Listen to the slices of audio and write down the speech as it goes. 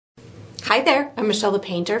Hi there, I'm Michelle the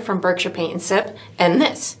Painter from Berkshire Paint and Sip, and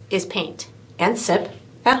this is Paint and Sip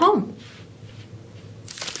at Home.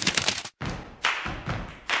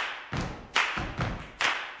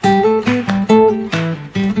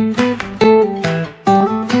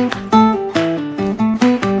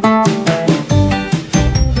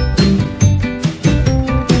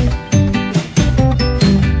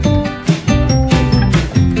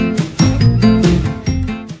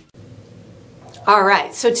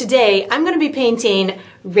 Alright, so today I'm going to be painting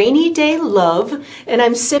Rainy Day Love, and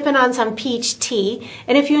I'm sipping on some peach tea.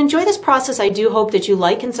 And if you enjoy this process, I do hope that you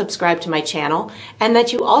like and subscribe to my channel, and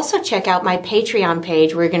that you also check out my Patreon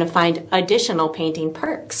page where you're going to find additional painting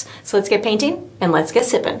perks. So let's get painting and let's get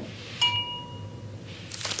sipping.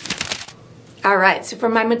 Alright, so for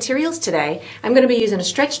my materials today, I'm going to be using a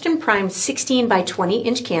stretched and primed 16 by 20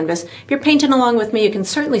 inch canvas. If you're painting along with me, you can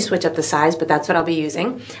certainly switch up the size, but that's what I'll be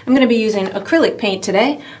using. I'm going to be using acrylic paint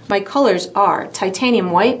today. My colors are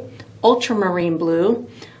titanium white, ultramarine blue,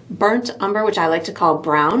 burnt umber, which I like to call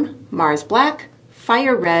brown, Mars black,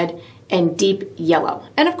 fire red, and deep yellow.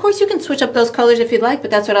 And of course you can switch up those colors if you'd like,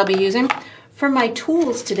 but that's what I'll be using. For my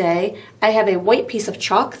tools today, I have a white piece of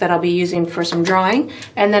chalk that I'll be using for some drawing,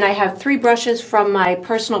 and then I have 3 brushes from my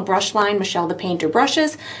personal brush line, Michelle the Painter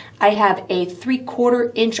brushes. I have a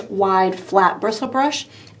 3/4 inch wide flat bristle brush.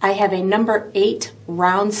 I have a number 8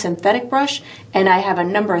 round synthetic brush, and I have a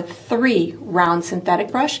number 3 round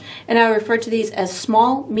synthetic brush, and I refer to these as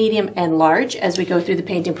small, medium, and large as we go through the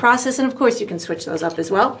painting process, and of course you can switch those up as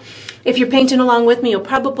well. If you're painting along with me, you'll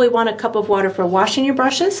probably want a cup of water for washing your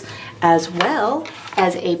brushes, as well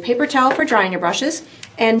as a paper towel for drying your brushes.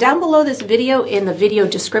 And down below this video, in the video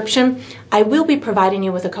description, I will be providing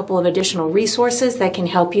you with a couple of additional resources that can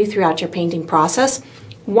help you throughout your painting process.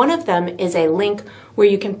 One of them is a link where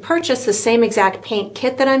you can purchase the same exact paint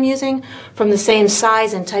kit that I'm using, from the same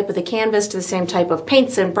size and type of the canvas to the same type of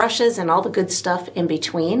paints and brushes and all the good stuff in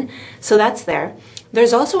between. So that's there.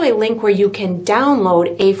 There's also a link where you can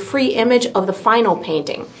download a free image of the final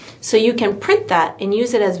painting. So you can print that and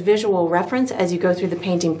use it as visual reference as you go through the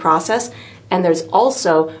painting process. And there's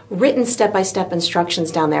also written step-by-step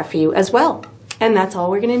instructions down there for you as well. And that's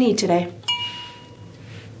all we're going to need today.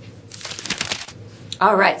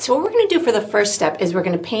 Alright, so what we're going to do for the first step is we're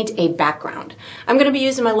going to paint a background. I'm going to be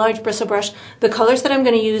using my large bristle brush. The colors that I'm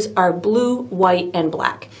going to use are blue, white, and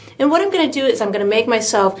black. And what I'm going to do is I'm going to make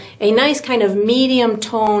myself a nice kind of medium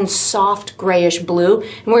tone, soft grayish blue,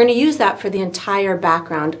 and we're going to use that for the entire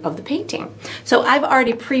background of the painting. So I've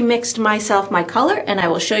already pre-mixed myself my color, and I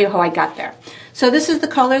will show you how I got there. So this is the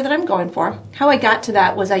color that I'm going for. How I got to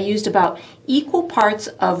that was I used about equal parts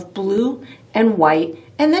of blue and white,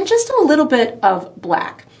 and then just a little bit of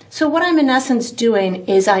black. So what I'm in essence doing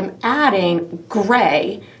is I'm adding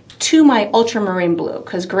gray to my ultramarine blue,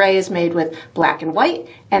 because gray is made with black and white,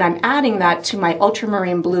 and I'm adding that to my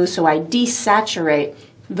ultramarine blue, so I desaturate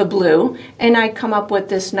the blue, and I come up with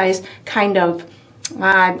this nice kind of,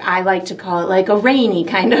 I like to call it like a rainy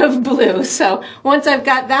kind of blue. So once I've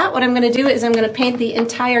got that, what I'm going to do is I'm going to paint the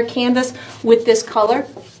entire canvas with this color.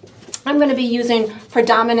 I'm going to be using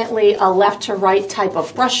predominantly a left to right type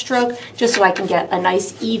of brush stroke, just so I can get a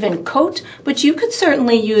nice even coat, but you could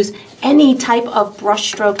certainly use any type of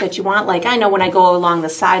brush stroke that you want. Like I know when I go along the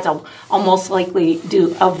sides, I'll most likely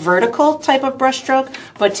do a vertical type of brush stroke,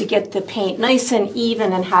 but to get the paint nice and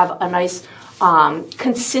even and have a nice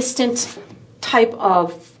consistent type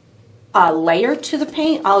of layer to the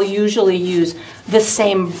paint, I'll usually use the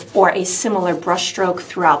same or a similar brush stroke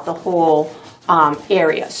throughout the whole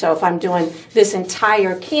area. So if I'm doing this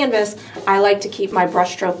entire canvas, I like to keep my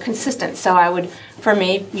brush stroke consistent. So I would, for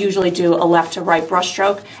me, usually do a left to right brush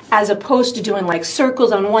stroke, as opposed to doing like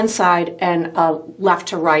circles on one side and left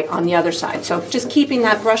to right on the other side. So just keeping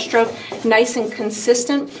that brush stroke nice and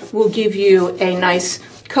consistent will give you a nice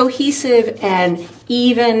cohesive and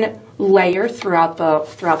even layer throughout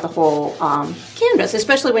the whole canvas,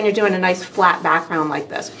 especially when you're doing a nice flat background like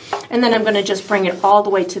this. And then I'm going to just bring it all the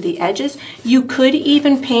way to the edges. You could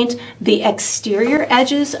even paint the exterior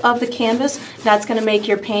edges of the canvas. That's going to make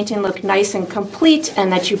your painting look nice and complete,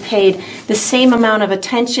 and that you paid the same amount of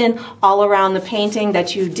attention all around the painting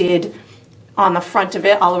that you did on the front of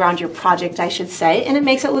it, all around your project, I should say. And it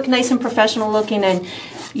makes it look nice and professional looking, and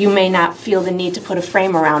you may not feel the need to put a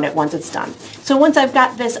frame around it once it's done. So once I've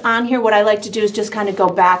got this on here, what I like to do is just kind of go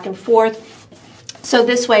back and forth. So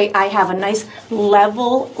this way I have a nice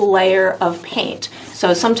level layer of paint.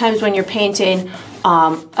 So sometimes when you're painting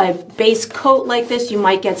a base coat like this, you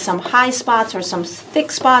might get some high spots or some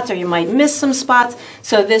thick spots, or you might miss some spots.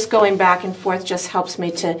 So this going back and forth just helps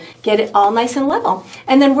me to get it all nice and level.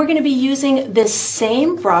 And then we're going to be using this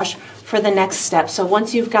same brush for the next step. So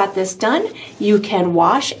once you've got this done, you can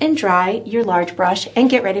wash and dry your large brush and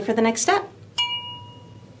get ready for the next step.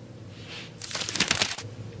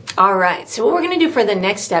 All right, so what we're going to do for the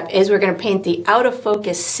next step is we're going to paint the out of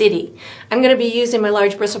focus city. I'm going to be using my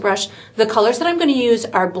large bristle brush. The colors that I'm going to use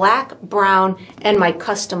are black, brown, and my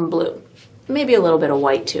custom blue. Maybe a little bit of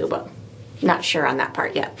white too, but not sure on that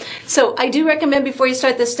part yet. So I do recommend before you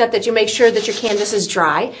start this step that you make sure that your canvas is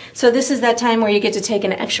dry. So this is that time where you get to take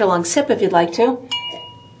an extra long sip if you'd like to.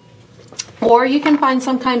 Or you can find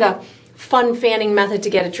some kind of fun fanning method to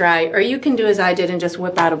get it dry, or you can do as I did and just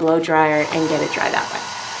whip out a blow dryer and get it dry that way.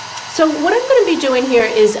 So what I'm going to be doing here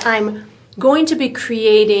is I'm going to be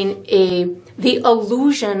creating the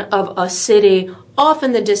illusion of a city off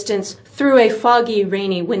in the distance through a foggy,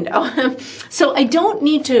 rainy window. So I don't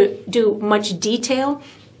need to do much detail,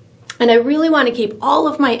 and I really want to keep all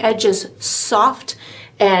of my edges soft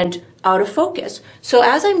and out of focus. So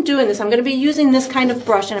as I'm doing this, I'm going to be using this kind of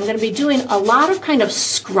brush, and I'm going to be doing a lot of kind of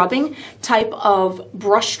scrubbing type of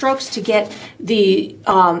brush strokes to get the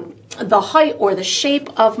height or the shape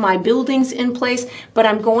of my buildings in place, but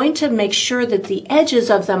I'm going to make sure that the edges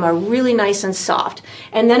of them are really nice and soft.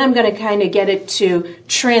 And then I'm going to kind of get it to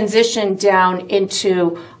transition down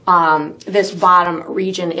into this bottom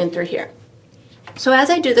region in through here. So as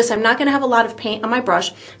I do this, I'm not going to have a lot of paint on my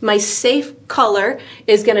brush. My safe color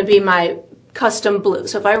is going to be my custom blue.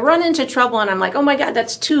 So if I run into trouble and I'm like, oh my God,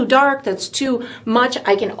 that's too dark, that's too much,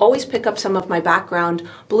 I can always pick up some of my background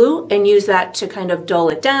blue and use that to kind of dull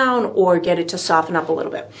it down or get it to soften up a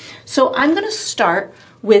little bit. So I'm going to start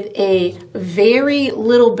with a very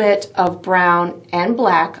little bit of brown and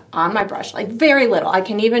black on my brush, like very little. I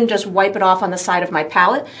can even just wipe it off on the side of my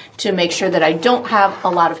palette to make sure that I don't have a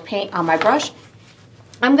lot of paint on my brush.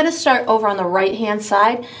 I'm going to start over on the right hand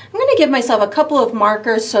side. I'm going to give myself a couple of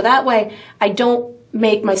markers so that way I don't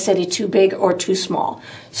make my city too big or too small.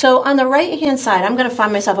 So on the right hand side, I'm going to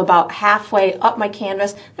find myself about halfway up my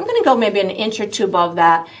canvas. I'm going to go maybe an inch or two above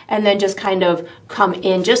that and then just kind of come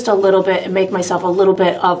in just a little bit and make myself a little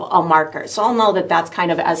bit of a marker. So I'll know that that's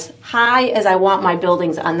kind of as high as I want my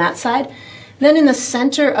buildings on that side. Then in the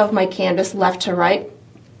center of my canvas, left to right,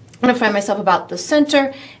 I'm going to find myself about the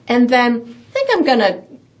center, and then I think I'm going to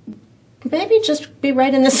maybe just be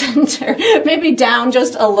right in the center, maybe down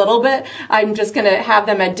just a little bit. I'm just going to have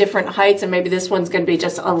them at different heights, and maybe this one's going to be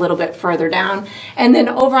just a little bit further down. And then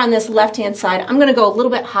over on this left-hand side, I'm going to go a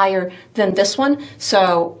little bit higher than this one.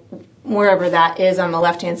 So wherever that is on the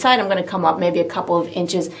left-hand side, I'm going to come up maybe a couple of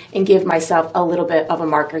inches and give myself a little bit of a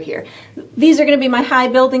marker here. These are going to be my high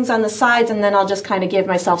buildings on the sides, and then I'll just kind of give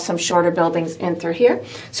myself some shorter buildings in through here.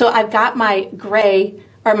 So I've got my gray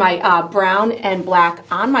or my brown and black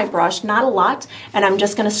on my brush, not a lot, and I'm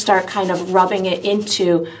just going to start kind of rubbing it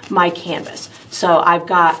into my canvas. So I've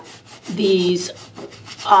got these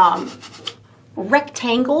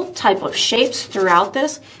rectangle type of shapes throughout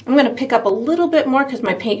this. I'm going to pick up a little bit more because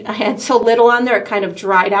my paint, I had so little on there, it kind of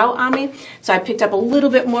dried out on me. So I picked up a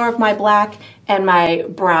little bit more of my black and my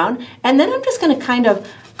brown, and then I'm just going to kind of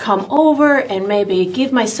come over and maybe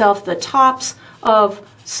give myself the tops of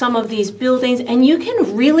some of these buildings, and you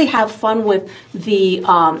can really have fun with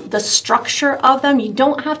the structure of them. You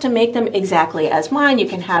don't have to make them exactly as mine. You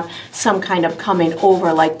can have some kind of coming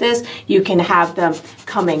over like this. You can have them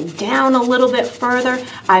coming down a little bit further.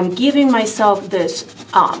 I'm giving myself this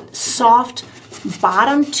soft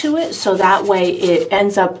bottom to it, so that way it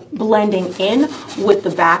ends up blending in with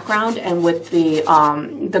the background and with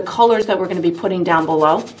the colors that we're going to be putting down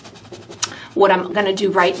below. What I'm going to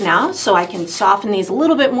do right now, so I can soften these a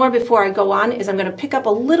little bit more before I go on, is I'm going to pick up a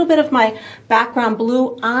little bit of my background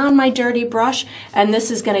blue on my dirty brush, and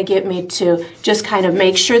this is going to get me to just kind of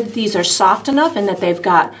make sure that these are soft enough and that they've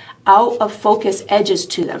got out of focus edges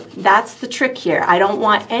to them. That's the trick here. I don't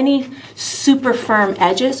want any super firm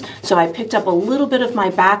edges, so I picked up a little bit of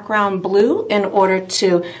my background blue in order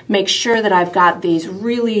to make sure that I've got these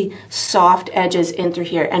really soft edges in through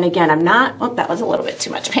here. And again, I'm not, oh, that was a little bit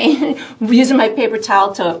too much paint. I'm using my paper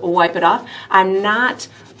towel to wipe it off. I'm not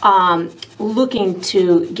looking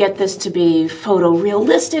to get this to be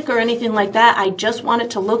photorealistic or anything like that. I just want it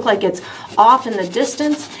to look like it's off in the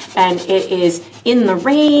distance and it is in the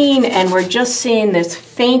rain and we're just seeing this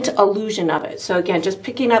faint illusion of it. So again, just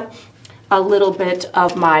picking up a little bit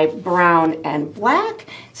of my brown and black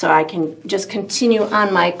so I can just continue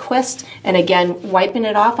on my quest, and again wiping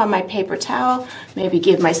it off on my paper towel, maybe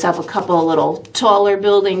give myself a couple of little taller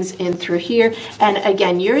buildings in through here. And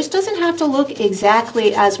again, yours doesn't have to look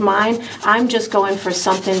exactly as mine. I'm just going for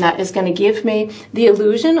something that is going to give me the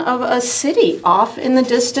illusion of a city off in the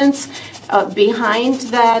distance behind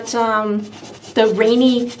that the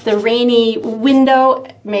rainy window,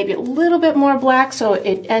 maybe a little bit more black so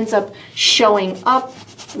it ends up showing up.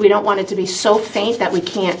 We don't want it to be so faint that we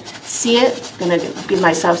can't see it. I'm gonna give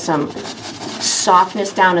myself some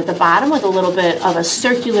softness down at the bottom with a little bit of a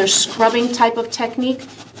circular scrubbing type of technique.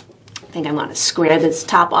 I think I'm going to square this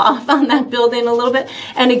top off on that building a little bit.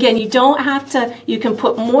 And again, you don't have to, you can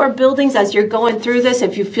put more buildings as you're going through this.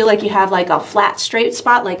 If you feel like you have like a flat straight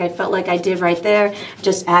spot, like I felt like I did right there,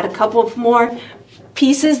 just add a couple of more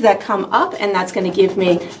pieces that come up, and that's going to give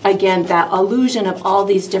me, again, that illusion of all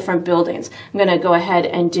these different buildings. I'm going to go ahead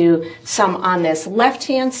and do some on this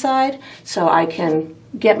left-hand side so I can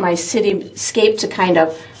get my cityscape to kind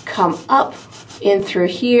of come up in through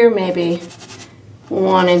here, maybe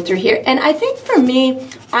one in through here. And I think for me,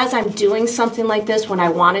 as I'm doing something like this, when I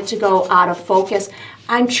want it to go out of focus,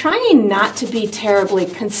 I'm trying not to be terribly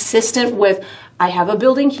consistent with, I have a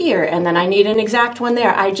building here and then I need an exact one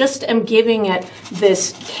there. I just am giving it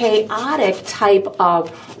this chaotic type of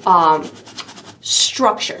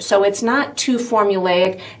structure. So it's not too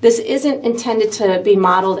formulaic. This isn't intended to be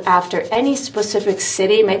modeled after any specific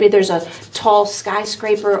city. Maybe there's a tall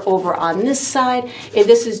skyscraper over on this side.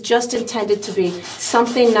 This is just intended to be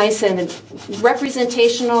something nice and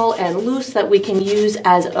representational and loose that we can use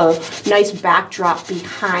as a nice backdrop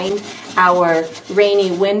behind our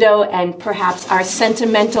rainy window and perhaps our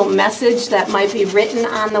sentimental message that might be written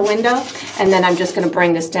on the window. And then I'm just going to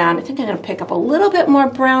bring this down. I think I'm going to pick up a little bit more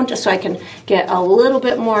brown just so I can get a little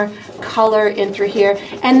bit more color in through here.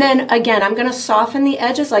 And then again, I'm going to soften the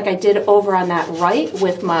edges like I did over on that right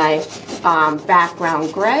with my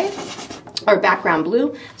background gray or background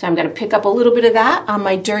blue. So I'm going to pick up a little bit of that on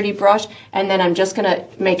my dirty brush, and then I'm just going to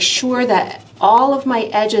make sure that all of my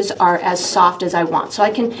edges are as soft as I want. So I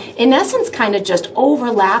can, in essence, kind of just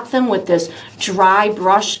overlap them with this dry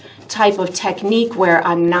brush type of technique where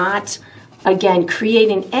I'm not, again,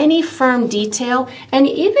 creating any firm detail. And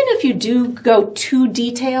even if you do go too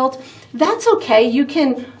detailed, that's okay. You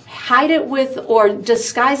can hide it with or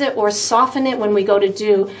disguise it or soften it when we go to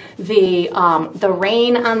do the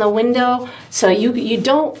rain on the window. So you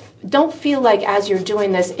don't feel like as you're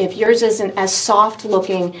doing this, if yours isn't as soft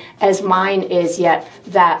looking as mine is yet,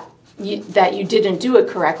 that you didn't do it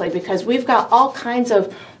correctly, because we've got all kinds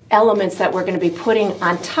of elements that we're going to be putting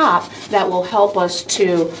on top that will help us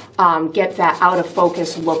to get that out of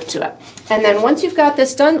focus look to it. And then once you've got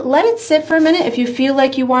this done, let it sit for a minute. If you feel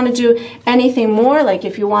like you want to do anything more, like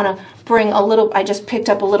if you want to bring a little, I just picked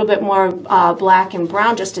up a little bit more black and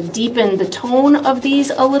brown just to deepen the tone of these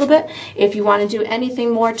a little bit. If you want to do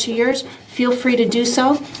anything more to yours, feel free to do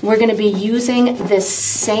so. We're going to be using this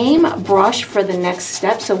same brush for the next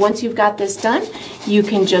step. So once you've got this done, you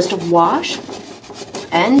can just wash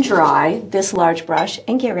and dry this large brush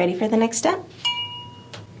and get ready for the next step.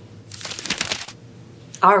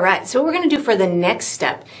 All right, so what we're going to do for the next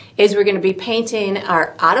step is we're going to be painting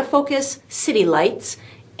our out of focus city lights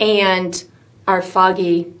and our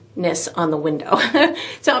fogginess on the window.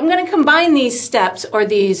 So I'm going to combine these steps, or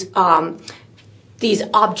these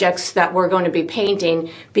objects that we're going to be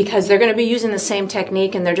painting, because they're going to be using the same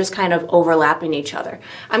technique and they're just kind of overlapping each other.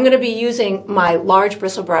 I'm going to be using my large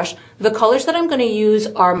bristle brush. The colors that I'm going to use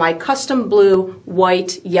are my custom blue,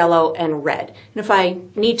 white, yellow, and red. And if I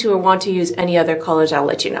need to or want to use any other colors, I'll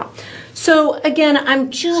let you know. So again, I'm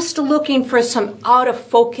just looking for some out of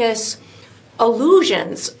focus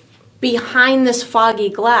illusions behind this foggy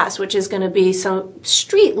glass, which is going to be some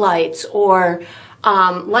street lights or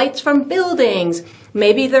lights from buildings.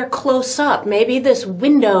 Maybe they're close up. Maybe this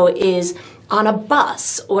window is on a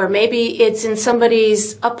bus, or maybe it's in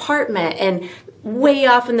somebody's apartment, and way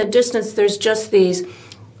off in the distance there's just these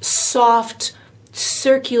soft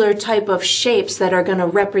circular type of shapes that are going to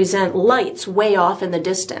represent lights way off in the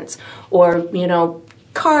distance, or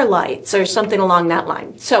car lights or something along that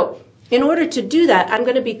line. So in order to do that, I'm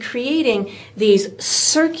going to be creating these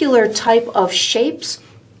circular type of shapes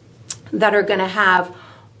that are going to have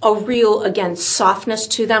a real, again, softness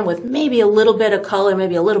to them with maybe a little bit of color,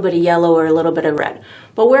 maybe a little bit of yellow or a little bit of red.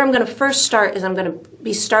 But where I'm going to first start is I'm going to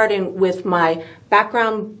be starting with my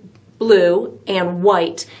background blue and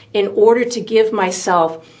white in order to give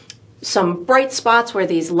myself some bright spots where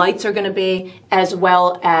these lights are going to be, as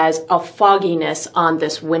well as a fogginess on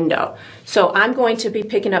this window. So I'm going to be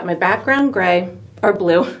picking up my background gray, or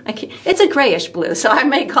blue. It's a grayish blue, so I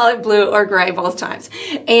may call it blue or gray both times,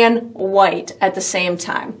 and white at the same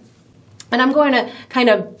time. And I'm going to kind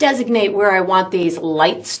of designate where I want these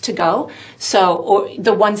lights to go, so, or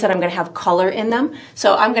the ones that I'm going to have color in them.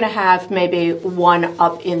 So I'm going to have maybe one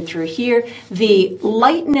up in through here. The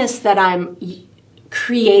lightness that I'm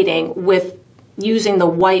creating with using the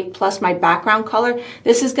white plus my background color,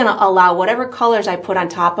 this is going to allow whatever colors I put on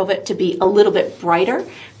top of it to be a little bit brighter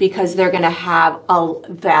because they're going to have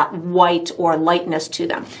that white or lightness to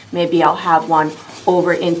them. Maybe I'll have one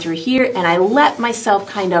over in through here, and I let myself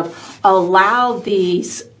kind of allow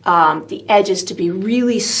these the edges to be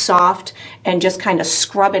really soft and just kind of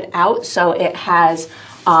scrub it out so it has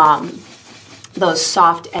those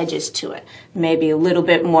soft edges to it. Maybe a little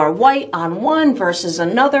bit more white on one versus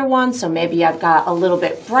another one. So maybe I've got a little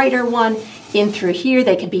bit brighter one in through here.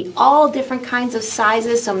 They can be all different kinds of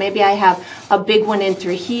sizes. So maybe I have a big one in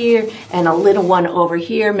through here and a little one over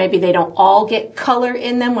here. Maybe they don't all get color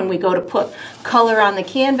in them when we go to put color on the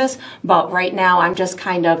canvas, but right now I'm just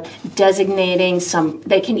kind of designating some.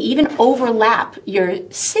 They can even overlap your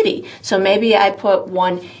city. So maybe I put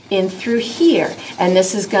one in through here, and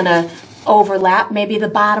this is gonna overlap maybe the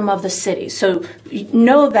bottom of the city. So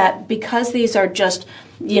know that because these are just,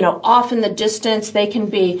 off in the distance, they can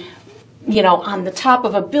be, on the top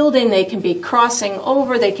of a building, they can be crossing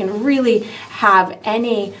over, they can really have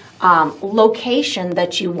any location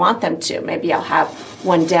that you want them to. Maybe I'll have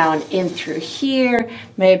one down in through here.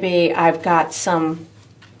 Maybe I've got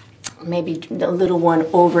maybe a little one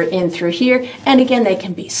over in through here. And again, they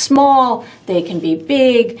can be small, they can be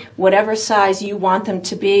big, whatever size you want them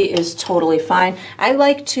to be is totally fine. I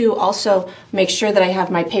like to also make sure that I have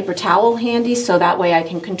my paper towel handy so that way I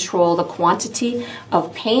can control the quantity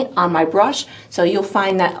of paint on my brush. So you'll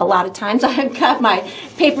find that a lot of times I've got my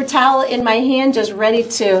paper towel in my hand just ready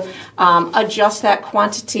to adjust that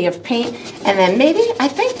quantity of paint. And then maybe, I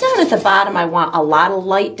think down at the bottom I want a lot of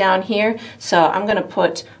light down here. So I'm going to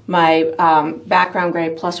put my background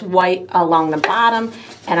gray plus white along the bottom,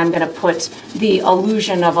 and I'm going to put the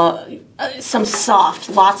illusion of some soft,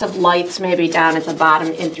 lots of lights maybe down at the bottom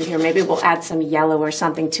in through here. Maybe we'll add some yellow or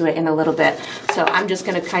something to it in a little bit. So I'm just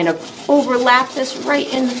going to kind of overlap this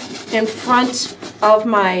right in front of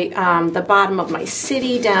my the bottom of my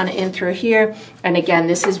city down in through here. And again,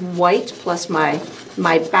 this is white plus my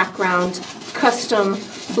background custom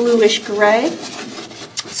bluish gray.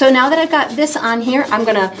 So now that I've got this on here, I'm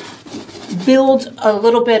going to build a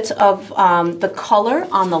little bit of the color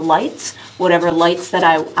on the lights, whatever lights that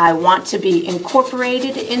I want to be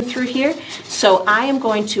incorporated in through here. So I am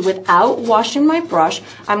going to, without washing my brush,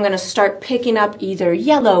 I'm going to start picking up either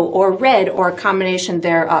yellow or red or a combination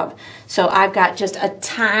thereof. So I've got just a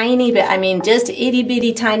tiny bit, just itty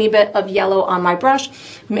bitty tiny bit of yellow on my brush.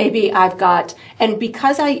 Maybe I've got, and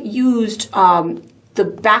because I used the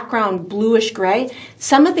background bluish gray,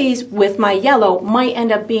 some of these with my yellow might end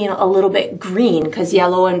up being a little bit green because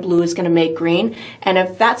yellow and blue is going to make green. And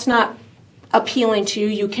if that's not appealing to you,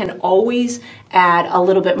 you can always add a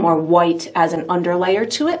little bit more white as an underlayer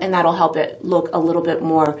to it, and that'll help it look a little bit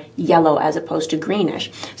more yellow as opposed to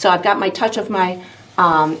greenish. So I've got my touch of my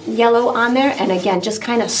yellow on there, and again, just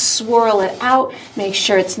kind of swirl it out, make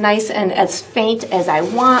sure it's nice and as faint as I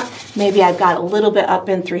want. Maybe I've got a little bit up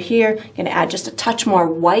in through here. I'm going to add just a touch more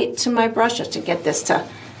white to my brush just to get this to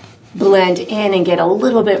blend in and get a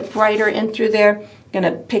little bit brighter in through there. I'm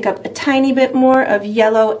going to pick up a tiny bit more of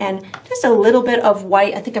yellow and just a little bit of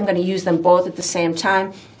white. I think I'm going to use them both at the same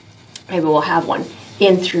time. Maybe we'll have one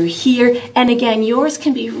in through here. And again, yours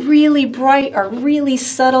can be really bright or really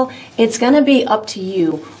subtle. It's going to be up to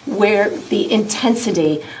you where the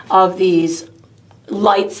intensity of these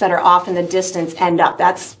lights that are off in the distance end up.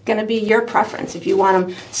 That's going to be your preference. If you want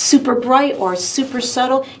them super bright or super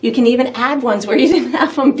subtle, you can even add ones where you didn't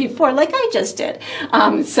have them before, like I just did.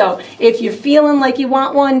 So if you're feeling like you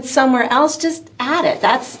want one somewhere else, just add it.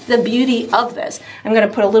 That's the beauty of this. I'm going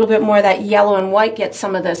to put a little bit more of that yellow and white, get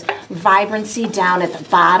some of this vibrancy down at the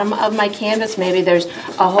bottom of my canvas. Maybe there's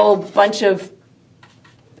a whole bunch of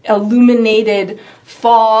illuminated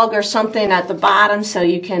fog or something at the bottom, so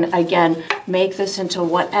you can again make this into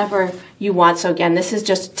whatever you want. So again, this is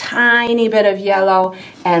just a tiny bit of yellow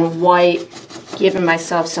and white, giving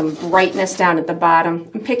myself some brightness down at the bottom.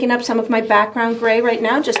 I'm picking up some of my background gray right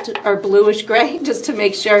now, or bluish gray, just to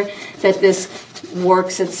make sure that this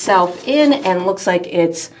works itself in and looks like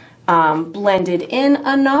it's blended in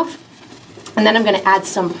enough. And then I'm going to add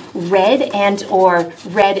some red and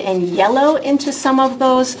yellow into some of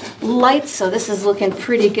those lights. So this is looking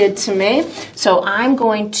pretty good to me. So I'm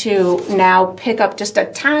going to now pick up just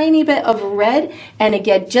a tiny bit of red, and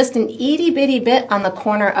again, just an itty bitty bit on the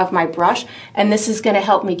corner of my brush. And this is going to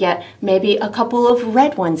help me get maybe a couple of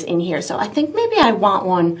red ones in here. So I think maybe I want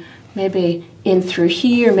one maybe in through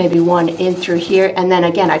here, maybe one in through here. And then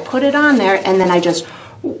again, I put it on there, and then I just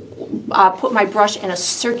put my brush in a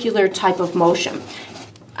circular type of motion.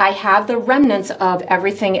 I have the remnants of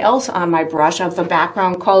everything else on my brush, of the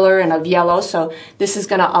background color and of yellow, so this is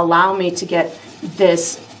going to allow me to get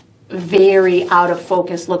this very out of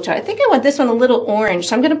focus look to it. I think I want this one a little orange,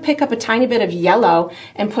 so I'm going to pick up a tiny bit of yellow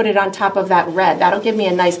and put it on top of that red. That'll give me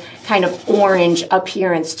a nice kind of orange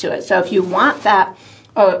appearance to it. So if you want that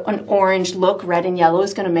an orange look, red and yellow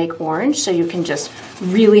is going to make orange, so you can just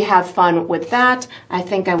really have fun with that. I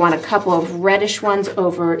think I want a couple of reddish ones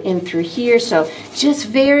over in through here, so just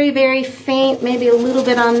very, very faint, maybe a little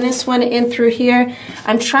bit on this one in through here.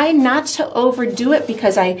 I'm trying not to overdo it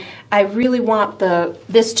because I really want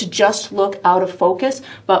this to just look out of focus,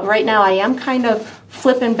 but right now I am kind of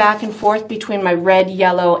flipping back and forth between my red,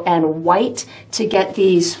 yellow, and white to get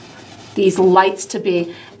these lights to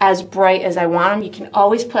be as bright as I want them. You can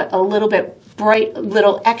always put a little bit bright,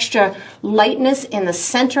 little extra lightness in the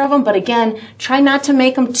center of them, but again, try not to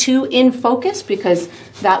make them too in focus because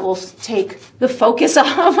that will take the focus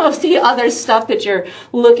off of the other stuff that you're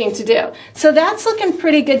looking to do. So that's looking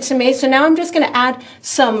pretty good to me. So now I'm just going to add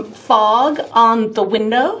some fog on the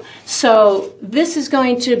window. So this is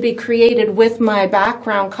going to be created with my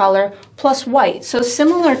background color plus white. So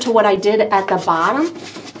similar to what I did at the bottom,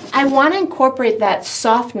 I want to incorporate that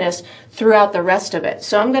softness throughout the rest of it.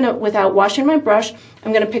 So I'm going to, without washing my brush,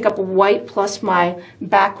 I'm going to pick up white plus my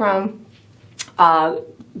background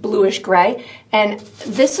bluish gray. And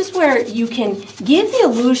this is where you can give the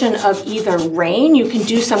illusion of either rain, you can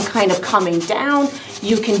do some kind of coming down,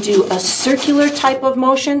 you can do a circular type of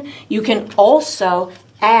motion, you can also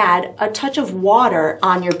add a touch of water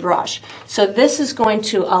on your brush. So this is going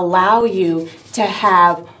to allow you to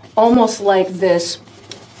have almost like this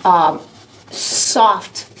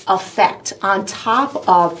soft effect on top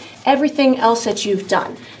of everything else that you've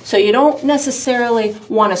done. So you don't necessarily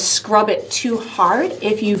want to scrub it too hard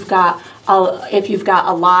if you've got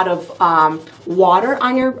a lot of water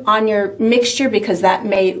on your mixture, because that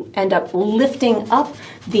may end up lifting up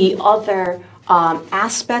the other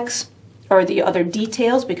aspects or the other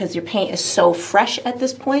details because your paint is so fresh at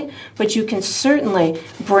this point. But you can certainly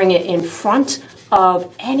bring it in front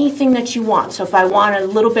of anything that you want. So if I want a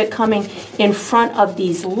little bit coming in front of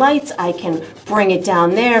these lights, I can bring it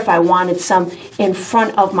down there. If I wanted some in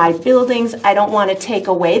front of my buildings, I don't want to take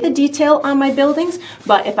away the detail on my buildings,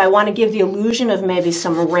 but if I want to give the illusion of maybe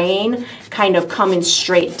some rain kind of coming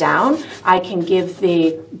straight down, I can give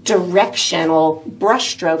the directional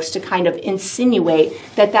brush strokes to kind of insinuate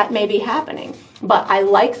that that may be happening. But I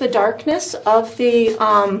like the darkness of the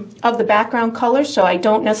background color, so I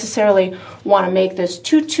don't necessarily want to make this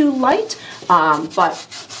too light.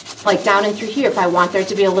 But like down in through here, if I want there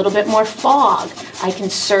to be a little bit more fog, I can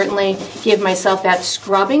certainly give myself that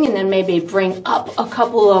scrubbing and then maybe bring up a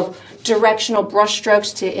couple of directional brush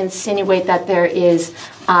strokes to insinuate that there is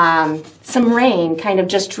some rain kind of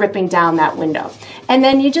just dripping down that window. And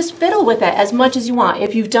then you just fiddle with it as much as you want.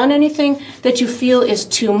 If you've done anything that you feel is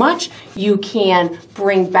too much, you can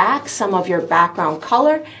bring back some of your background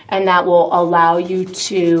color, and that will allow you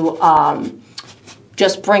to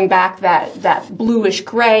just bring back that bluish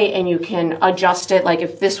gray, and you can adjust it. Like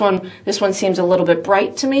if this one seems a little bit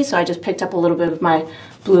bright to me, so I just picked up a little bit of my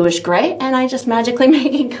bluish gray and I just magically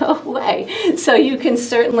make it go away. So you can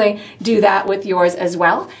certainly do that with yours as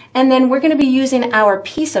well. And then we're going to be using our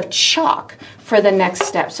piece of chalk for the next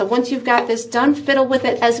step. So once you've got this done, fiddle with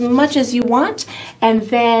it as much as you want, and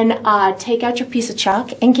then take out your piece of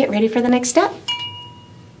chalk and get ready for the next step.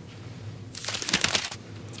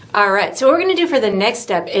 All right, so what we're going to do for the next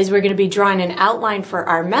step is we're going to be drawing an outline for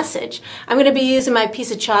our message. I'm going to be using my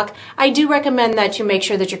piece of chalk. I do recommend that you make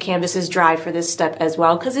sure that your canvas is dry for this step as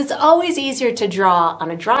well, because it's always easier to draw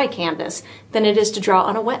on a dry canvas than it is to draw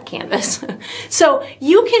on a wet canvas. So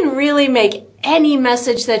you can really make any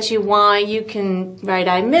message that you want. You can write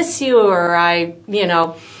 "I miss you," or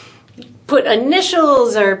put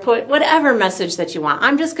initials, or put whatever message that you want.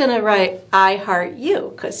 I'm just going to write "I heart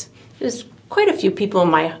you" because there's quite a few people in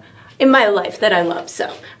my life that I love.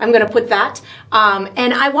 So I'm going to put that.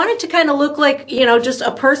 And I want it to kind of look like, just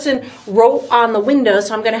a person wrote on the window.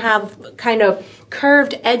 So I'm going to have kind of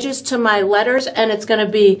curved edges to my letters, and it's going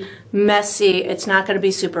to be messy. It's not going to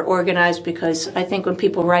be super organized, because I think when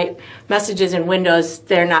people write messages in windows,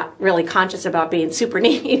 they're not really conscious about being super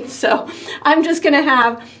neat. So I'm just going to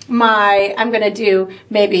have I'm going to do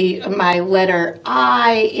maybe my letter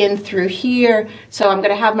I in through here. So I'm going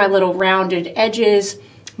to have my little rounded edges.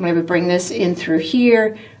 Maybe bring this in through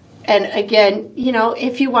here. And again,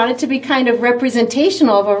 if you want it to be kind of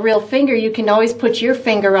representational of a real finger, you can always put your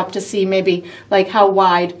finger up to see maybe like how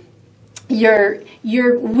wide your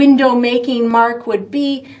window making mark would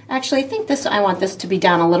be. Actually, I think I want this to be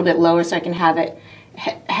down a little bit lower so I can have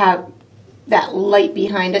have that light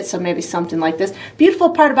behind it, so maybe something like this. Beautiful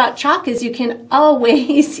part about chalk is you can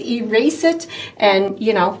always erase it and,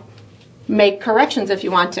 you know, make corrections if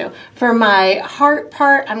you want to. For my heart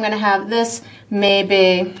part, I'm going to have this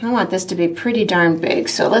maybe, I want this to be pretty darn big,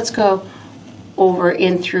 so let's go over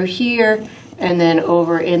in through here and then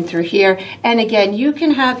over in through here. And again, you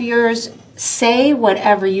can have yours say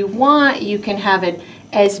whatever you want. You can have it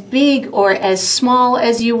as big or as small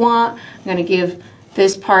as you want. I'm going to give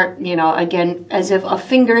this part, you know, again, as if a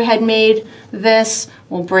finger had made this.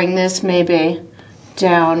 We'll bring this maybe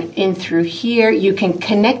down in through here. You can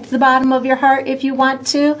connect the bottom of your heart if you want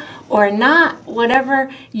to, or not. Whatever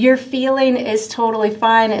you're feeling is totally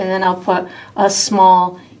fine. And then I'll put a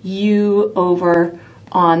small U over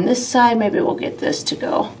on this side. Maybe we'll get this to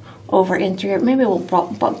go over in through here. Maybe we'll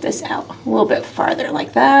bump this out a little bit farther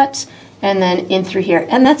like that. And then in through here.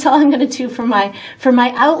 And that's all I'm going to do for my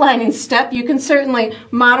outlining step. You can certainly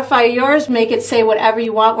modify yours, make it say whatever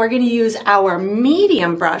you want. We're going to use our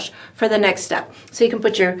medium brush for the next step. So you can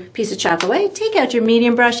put your piece of chalk away, take out your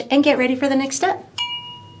medium brush, and get ready for the next step.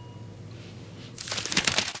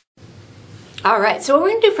 All right, so what we're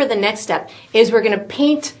going to do for the next step is we're going to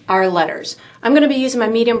paint our letters. I'm going to be using my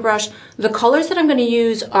medium brush. The colors that I'm going to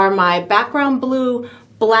use are my background blue,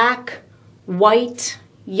 black, white,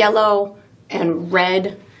 yellow, and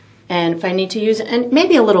red, and if I need to use, and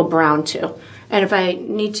maybe a little brown too. And if I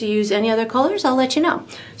need to use any other colors, I'll let you know.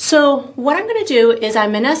 So what I'm going to do is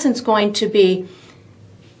I'm in essence going to be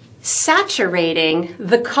saturating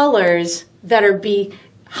the colors that are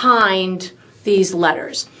behind these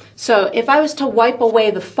letters. So if I was to wipe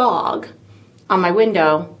away the fog on my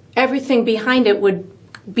window, everything behind it would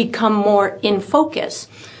become more in focus.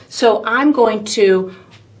 So I'm going to,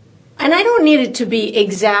 and I don't need it to be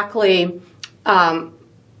exactly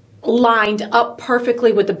lined up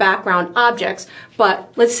perfectly with the background objects,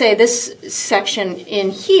 but let's say this section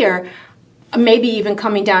in here, maybe even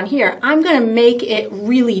coming down here, I'm going to make it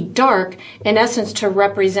really dark, in essence, to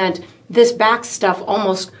represent this back stuff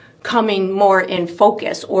almost coming more in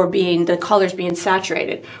focus, or being the colors being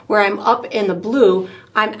saturated. Where I'm up in the blue,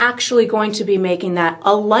 I'm actually going to be making that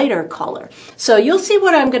a lighter color. So you'll see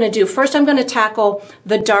what I'm going to do. First, I'm going to tackle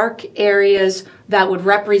the dark areas that would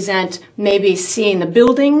represent maybe seeing the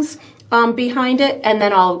buildings behind it, and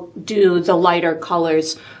then I'll do the lighter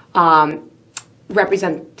colors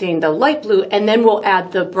representing the light blue, and then we'll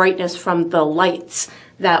add the brightness from the lights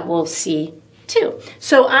that we'll see too.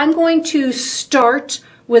 So I'm going to start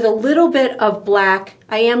with a little bit of black.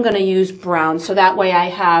 I am going to use brown, so that way I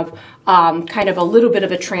have kind of a little bit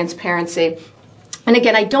of a transparency. And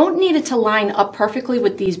again, I don't need it to line up perfectly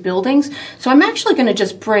with these buildings, so I'm actually going to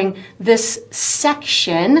just bring this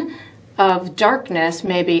section of darkness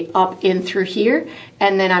maybe up in through here,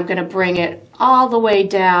 and then I'm going to bring it all the way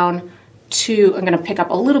down to, I'm going to pick up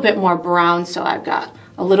a little bit more brown, so I've got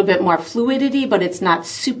a little bit more fluidity, but it's not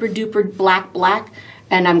super duper black.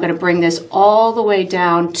 And I'm going to bring this all the way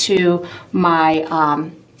down to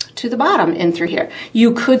my to the bottom in through here.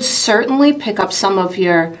 You could certainly pick up some of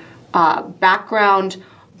your background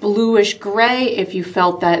bluish gray if you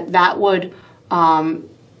felt that that would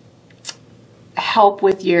help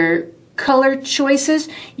with your color choices.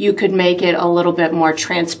 You could make it a little bit more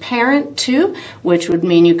transparent too, which would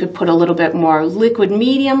mean you could put a little bit more liquid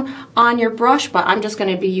medium on your brush, but I'm just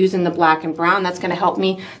going to be using the black and brown. That's going to help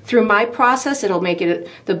me through my process. It'll make it,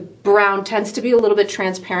 the brown tends to be a little bit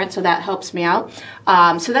transparent, so that helps me out.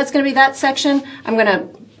 So that's going to be that section. I'm going to,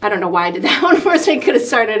 I don't know why I did that one first. I could have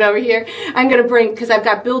started over here. I'm going to bring, because I've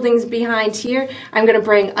got buildings behind here, I'm going to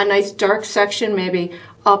bring a nice dark section maybe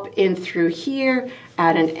up in through here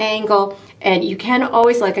at an angle. And you can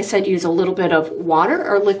always, like I said, use a little bit of water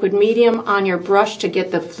or liquid medium on your brush to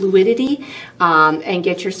get the fluidity and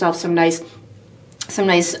get yourself some nice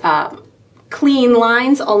clean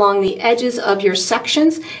lines along the edges of your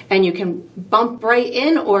sections. And you can bump right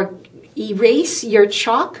in or erase your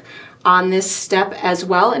chalk on this step as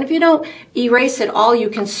well. And if you don't erase it all, you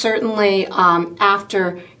can certainly,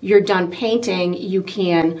 after you're done painting, you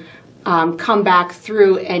can come back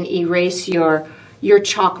through and erase your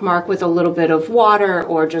chalk mark with a little bit of water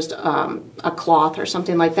or just a cloth or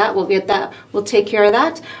something like that. We'll get that, we'll take care of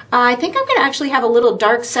that. I think I'm going to actually have a little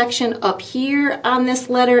dark section up here on this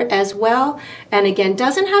letter as well. And again,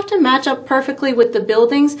 doesn't have to match up perfectly with the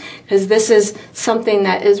buildings, because this is something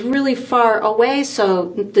that is really far away, so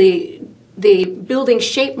the building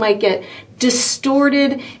shape might get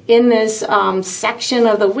distorted in this section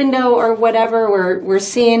of the window or whatever we're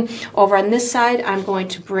seeing. Over on this side, I'm going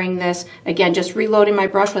to bring this, again, just reloading my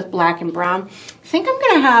brush with black and brown. I think I'm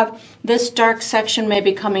going to have this dark section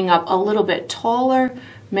maybe coming up a little bit taller,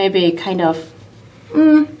 maybe kind of,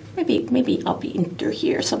 maybe up in through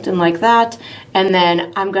here, something like that. And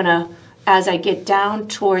then I'm going to, as I get down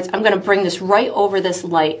towards, I'm going to bring this right over this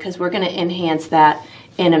light because we're going to enhance that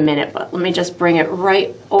in a minute, but let me just bring it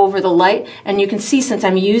right over the light. And you can see, since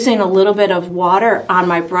I'm using a little bit of water on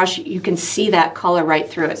my brush, you can see that color right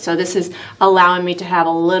through it. So this is allowing me to have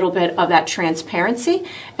a little bit of that transparency.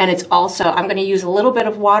 And it's also, I'm going to use a little bit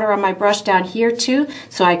of water on my brush down here too,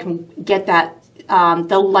 so I can get that,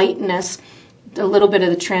 the lightness, a little bit of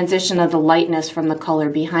the transition of the lightness from the color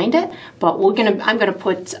behind it. But I'm going to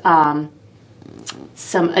put,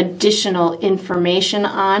 some additional information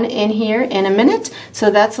on in here in a minute. So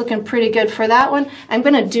that's looking pretty good for that one. I'm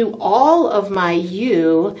going to do all of my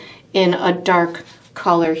U in a dark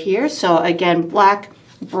color here. So again, black,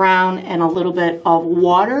 brown, and a little bit of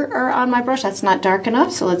water are on my brush. That's not dark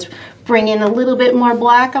enough. So let's bring in a little bit more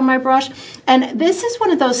black on my brush. And this is one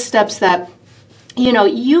of those steps that, you know,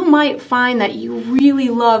 you might find that you really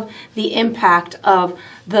love the impact of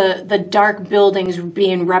the dark buildings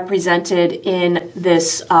being represented in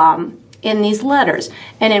this in these letters,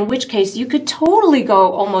 and in which case you could totally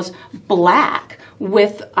go almost black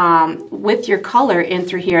with your color in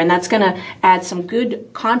through here, and that's going to add some good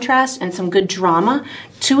contrast and some good drama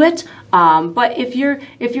to it. But if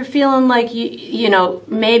you're feeling like you know,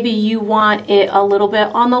 maybe you want it a little bit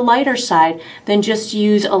on the lighter side, then just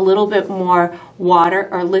use a little bit more water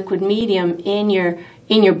or liquid medium in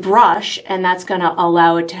your brush, and that's going to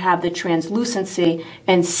allow it to have the translucency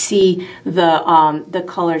and see the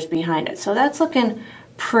colors behind it. So that's looking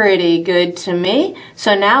pretty good to me.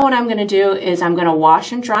 So now what I'm going to do is I'm going to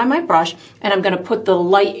wash and dry my brush, and I'm going to put the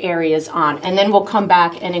light areas on, and then we'll come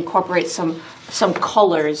back and incorporate some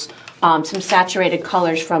colors, some saturated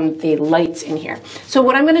colors from the lights in here. So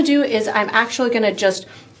what I'm going to do is I'm actually going to just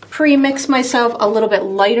pre-mix myself a little bit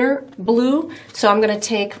lighter blue. So I'm going to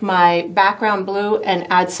take my background blue and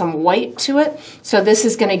add some white to it. So this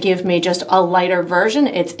is going to give me just a lighter version.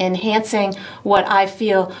 It's enhancing what I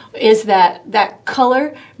feel is that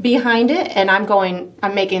color behind it. And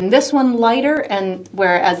I'm making this one lighter, and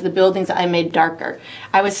whereas the buildings I made darker.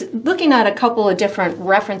 I was looking at a couple of different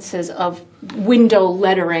references of window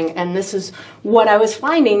lettering, and this is what I was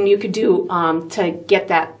finding you could do to get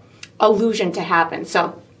that illusion to happen.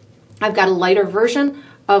 So I've got a lighter version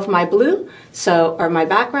of my blue, or my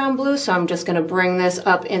background blue, so I'm just going to bring this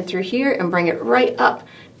up in through here and bring it right up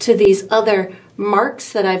to these other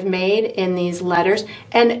marks that I've made in these letters.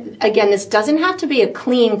 And again, this doesn't have to be a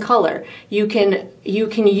clean color. You can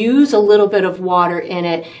use a little bit of water in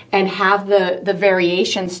it and have the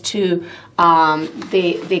variations to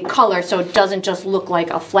the color, so it doesn't just look like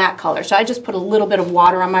a flat color. So I just put a little bit of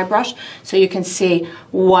water on my brush so you can see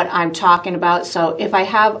what I'm talking about. So if I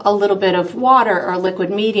have a little bit of water or liquid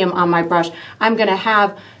medium on my brush, I'm going to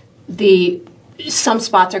have some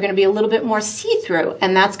spots are going to be a little bit more see-through,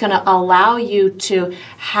 and that's going to allow you to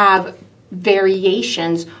have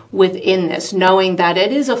variations within this, knowing that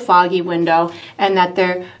it is a foggy window and that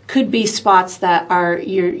there could be spots that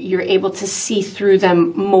you're able to see through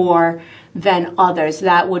them more than others.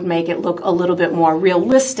 That would make it look a little bit more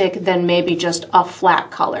realistic than maybe just a flat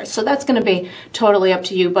color. So that's going to be totally up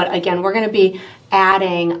to you. But again, we're going to be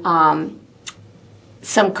adding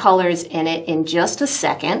some colors in it in just a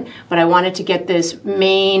second, but I wanted to get this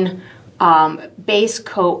main base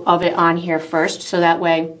coat of it on here first, so that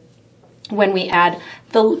way when we add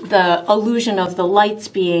the illusion of the lights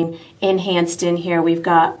being enhanced in here, we've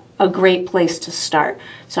got a great place to start.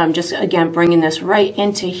 So I'm just, again, bringing this right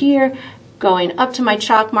into here, going up to my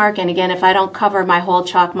chalk mark, and again, if I don't cover my whole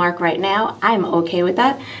chalk mark right now, I'm okay with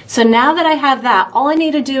that. So now that I have that, all I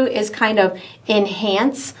need to do is kind of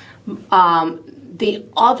enhance the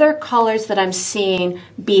other colors that I'm seeing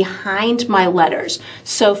behind my letters.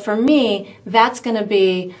 So for me, that's going to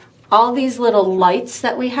be all these little lights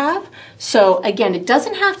that we have. So again, it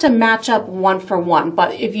doesn't have to match up one for one,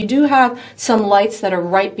 but if you do have some lights that are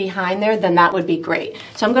right behind there, then that would be great.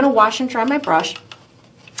 So I'm going to wash and dry my brush.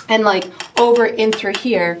 And like over in through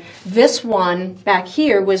here, this one back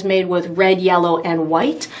here was made with red, yellow, and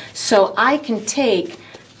white. So I can take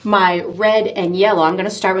my red and yellow. I'm going to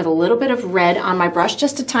start with a little bit of red on my brush,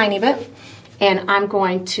 just a tiny bit, and I'm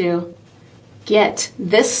going to get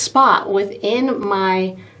this spot within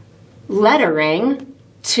my lettering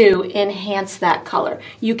to enhance that color.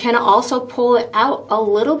 You can also pull it out a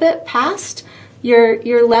little bit past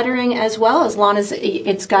your lettering as well, as long as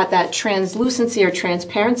it's got that translucency or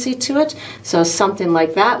transparency to it. So something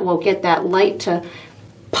like that will get that light to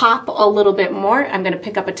pop a little bit more. I'm going to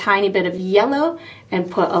pick up a tiny bit of yellow and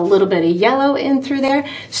put a little bit of yellow in through there.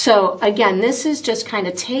 So again, this is just kind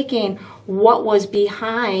of taking what was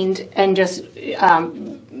behind and just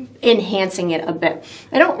enhancing it a bit.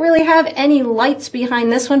 I don't really have any lights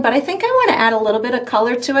behind this one, but I think I want to add a little bit of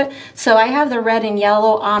color to it. So I have the red and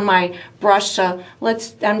yellow on my brush. So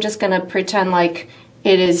I'm just going to pretend like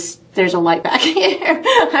there's a light back here.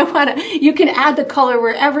 You can add the color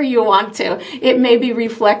wherever you want to. It may be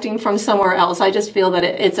reflecting from somewhere else. I just feel that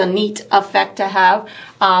it's a neat effect to have.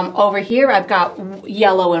 Over here, I've got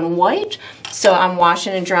yellow and white. So I'm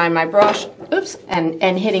washing and drying my brush, oops,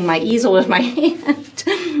 and hitting my easel with my hand.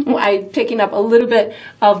 I'm picking up a little bit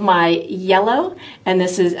of my yellow. And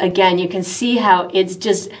this is, again, you can see how it's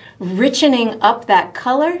just richening up that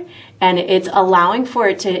color, and it's allowing for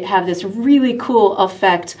it to have this really cool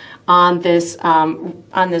effect on this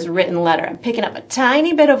written letter. I'm picking up a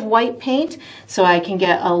tiny bit of white paint so I can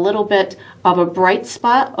get a little bit of a bright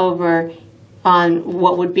spot over on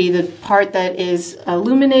what would be the part that is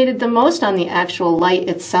illuminated the most on the actual light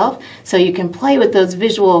itself. So you can play with those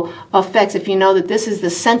visual effects. If you know that this is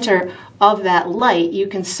the center of that light, you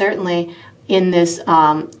can certainly, in this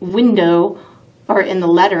window or in the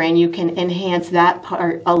lettering, you can enhance that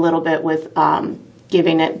part a little bit with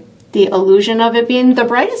giving it the illusion of it being the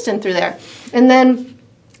brightest in through there. And then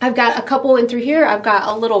I've got a couple in through here. I've got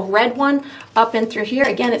a little red one up in through here.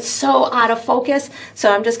 Again, it's so out of focus,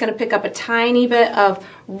 so I'm just going to pick up a tiny bit of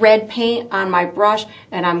red paint on my brush,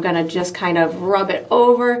 and I'm going to just kind of rub it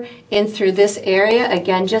over in through this area,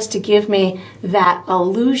 again, just to give me that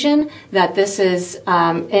illusion that this is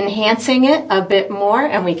enhancing it a bit more,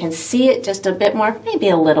 and we can see it just a bit more, maybe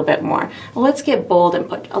a little bit more. Well, let's get bold and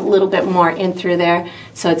put a little bit more in through there,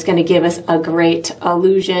 so it's going to give us a great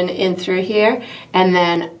illusion in through here. And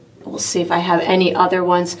then we'll see if I have any other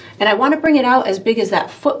ones. And I want to bring it out as big as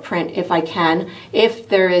that footprint if I can. If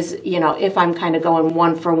there is, if I'm kind of going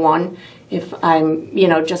one for one, if I'm,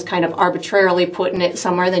 just kind of arbitrarily putting it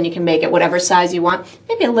somewhere, then you can make it whatever size you want.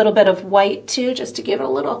 Maybe a little bit of white too, just to give it a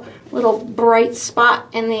little bright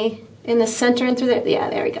spot in the center and through there.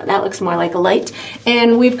 Yeah, there we go. That looks more like a light.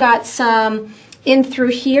 And we've got some in through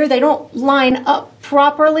here. They don't line up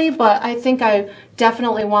properly, but I think I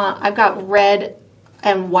definitely I've got red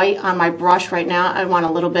and white on my brush right now. I want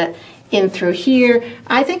a little bit in through here.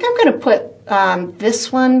 I think I'm going to put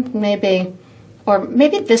this one maybe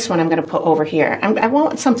this one I'm going to put over here. I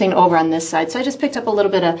want something over on this side. So I just picked up a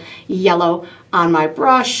little bit of yellow on my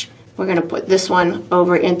brush. We're going to put this one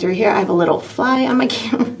over in through here. I have a little fly on my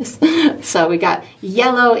canvas. So we got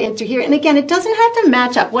yellow in through here. And again, it doesn't have to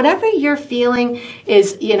match up. Whatever you're feeling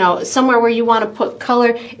is, somewhere where you want to put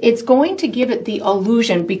color, it's going to give it the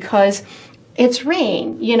illusion because it's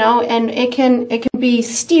rain, and it can be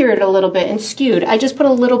steered a little bit and skewed. I just put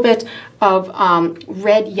a little bit of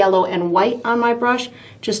red, yellow, and white on my brush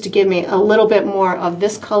just to give me a little bit more of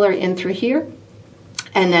this color in through here.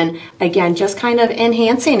 And then again, just kind of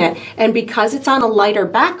enhancing it. And because it's on a lighter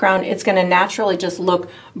background, it's going to naturally just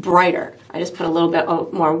look brighter. I just put a little bit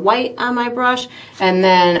more white on my brush. And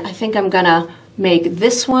then I think I'm going to make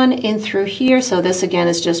this one in through here. So this again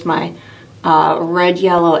is just my red,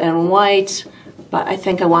 yellow, and white, but I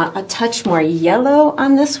think I want a touch more yellow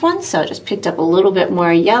on this one, so I just picked up a little bit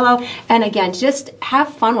more yellow. And again, just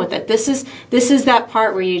have fun with it. This is that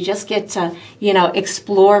part where you just get to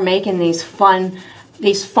explore making these fun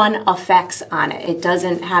effects on it. It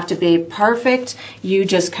doesn't have to be perfect. You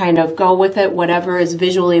just kind of go with it, whatever is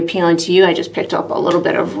visually appealing to you. I just picked up a little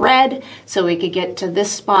bit of red so we could get to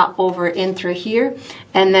this spot over in through here.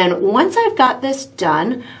 And then once I've got this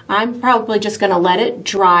done, I'm probably just going to let it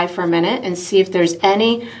dry for a minute and see if there's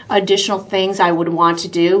any additional things I would want to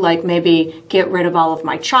do, like maybe get rid of all of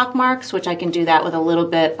my chalk marks, which I can do that with a little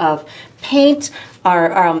bit of paint or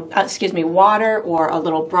water or a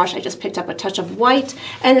little brush. I just picked up a touch of white.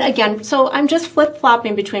 And again, so I'm just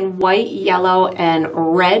flip-flopping between white, yellow, and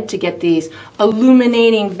red to get these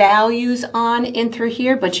illuminating values on in through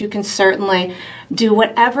here, but you can certainly do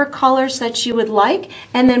whatever colors that you would like.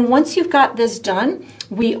 And then once you've got this done,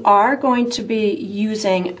 we are going to be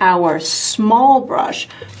using our small brush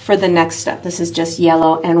for the next step. This is just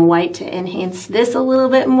yellow and white to enhance this a little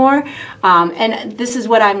bit more. And this is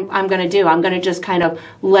what I'm going to do. I'm going to just kind of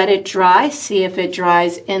let it dry, see if it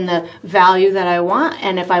dries in the value that I want.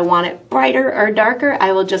 And if I want it brighter or darker,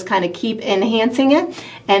 I will just kind of keep enhancing it.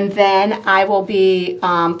 And then I will be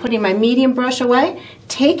putting my medium brush away,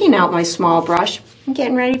 taking out my small brush, and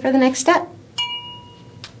getting ready for the next step.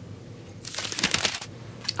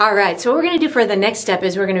 All right, so what we're going to do for the next step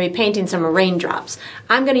is we're going to be painting some raindrops.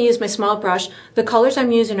 I'm going to use my small brush. The colors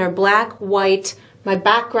I'm using are black, white, my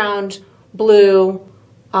background blue,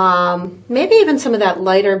 maybe even some of that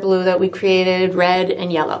lighter blue that we created, red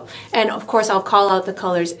and yellow. And of course, I'll call out the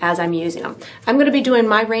colors as I'm using them. I'm going to be doing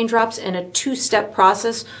my raindrops in a two-step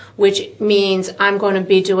process, which means I'm going to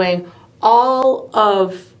be doing all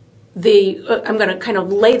of I'm going to kind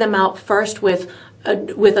of lay them out first with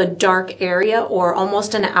a dark area or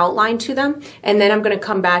almost an outline to them, and then I'm going to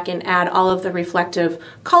come back and add all of the reflective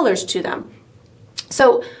colors to them.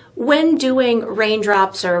 So when doing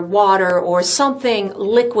raindrops or water or something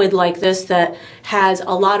liquid like this that has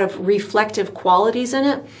a lot of reflective qualities in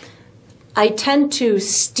it, I tend to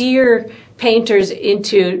steer painters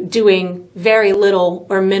into doing very little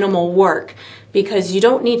or minimal work because you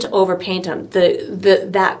don't need to overpaint them.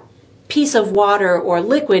 That piece of water or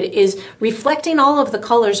liquid is reflecting all of the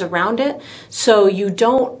colors around it, so you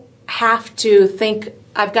don't have to think,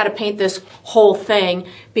 I've got to paint this whole thing,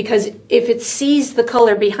 because if it sees the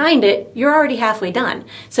color behind it, you're already halfway done.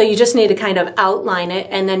 So you just need to kind of outline it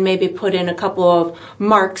and then maybe put in a couple of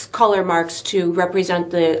marks, color marks, to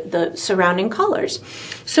represent the surrounding colors.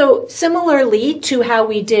 So similarly to how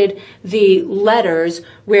we did the letters,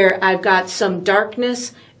 where I've got some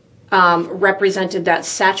darkness represented that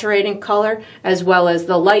saturating color, as well as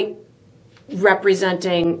the light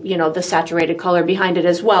representing, you know, the saturated color behind it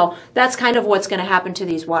as well. That's kind of what's going to happen to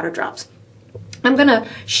these water drops. I'm going to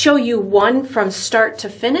show you one from start to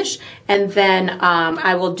finish, and then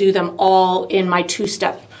I will do them all in my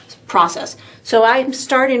two-step process. So I'm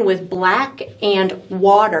starting with black and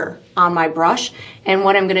water on my brush, and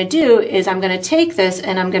what I'm going to do is I'm going to take this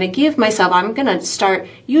and I'm going to give myself, I'm going to start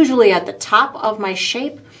usually at the top of my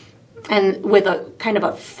shape and with a kind of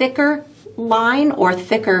a thicker line or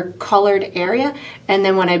thicker colored area, and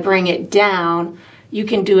then when I bring it down, you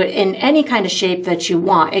can do it in any kind of shape that you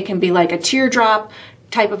want. It can be like a teardrop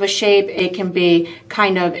type of a shape, it can be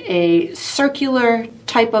kind of a circular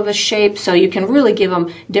type of a shape, so you can really give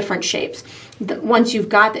them different shapes. Once you've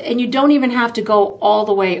got that, and you don't even have to go all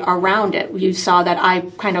the way around it. You saw that I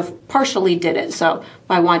kind of partially did it, so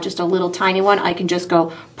if I want just a little tiny one, I can just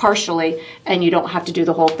go partially, and you don't have to do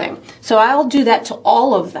the whole thing. So I'll do that to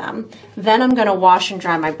all of them. Then I'm going to wash and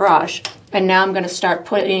dry my brush, and now I'm going to start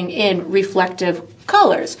putting in reflective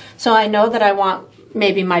colors. So I know that I want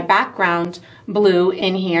maybe my background blue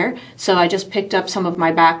in here, so I just picked up some of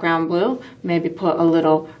my background blue, maybe put a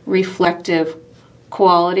little reflective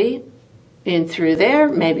quality in through there,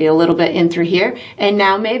 maybe a little bit in through here, and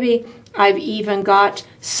now maybe I've even got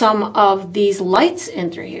some of these lights in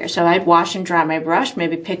through here. So I'd wash and dry my brush,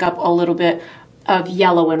 maybe pick up a little bit of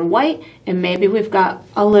yellow and white, and maybe we've got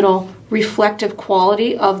a little reflective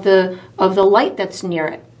quality of the light that's near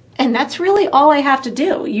it. And that's really all I have to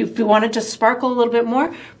do. If you want it to sparkle a little bit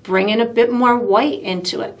more, bring in a bit more white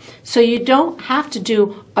into it. So you don't have to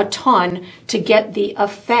do a ton to get the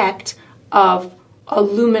effect of a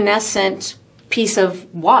luminescent piece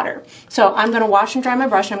of water. So I'm going to wash and dry my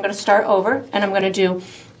brush. I'm going to start over, and I'm going to do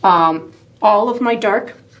all of my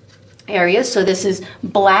dark areas. So this is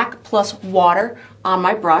black plus water on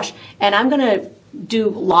my brush, and I'm going to do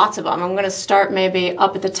lots of them. I'm going to start maybe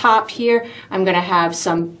up at the top here. I'm going to have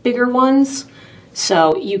some bigger ones,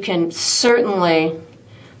 so you can certainly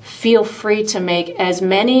feel free to make as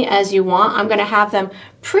many as you want. I'm going to have them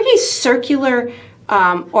pretty circular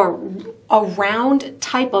or a round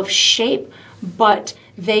type of shape, but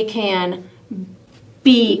they can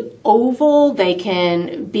be oval, they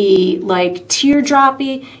can be like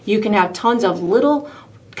teardroppy, you can have tons of little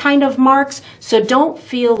kind of marks, so don't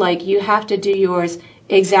feel like you have to do yours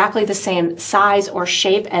exactly the same size or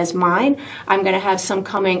shape as mine. I'm going to have some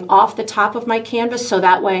coming off the top of my canvas, so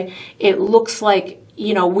that way it looks like,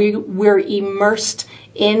 you know, we're immersed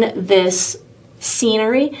in this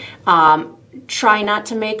scenery. Try not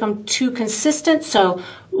to make them too consistent, so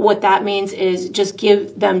what that means is just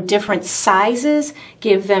give them different sizes,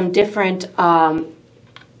 give them different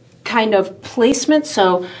kind of placement.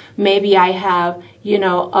 So maybe I have, you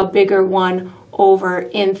know, a bigger one over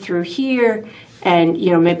in through here, and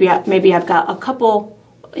you know, maybe I've got a couple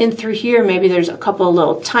in through here, maybe there's a couple of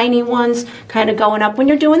little tiny ones kind of going up. When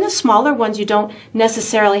you're doing the smaller ones, you don't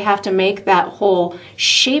necessarily have to make that whole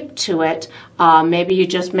shape to it. Maybe you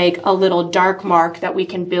just make a little dark mark that we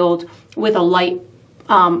can build with a light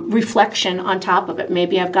reflection on top of it.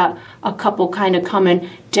 Maybe I've got a couple kind of coming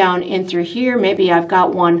down in through here. Maybe I've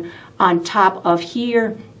got one on top of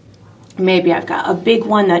here. Maybe I've got a big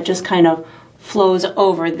one that just kind of flows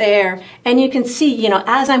over there, and you can see, you know,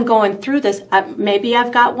 as I'm going through this, maybe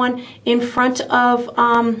I've got one in front of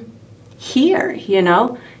here, you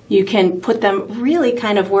know, You can put them really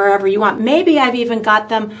kind of wherever you want. Maybe I've even got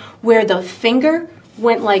them where the finger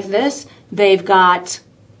went like this. They've got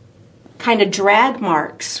kind of drag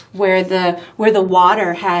marks where the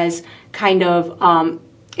water has kind of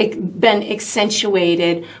been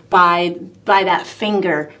accentuated by that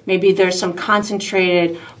finger. Maybe there's some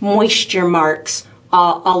concentrated moisture marks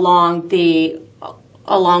along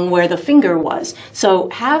where the finger was. So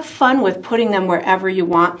have fun with putting them wherever you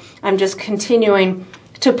want. I'm just continuing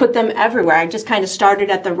to put them everywhere. I just kind of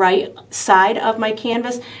started at the right side of my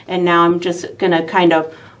canvas, and now I'm just gonna kind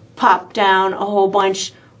of pop down a whole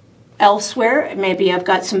bunch elsewhere. Maybe I've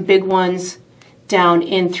got some big ones down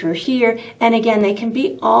in through here. And again, they can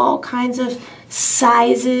be all kinds of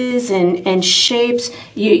sizes and shapes.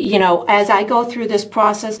 You know, as I go through this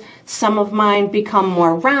process, some of mine become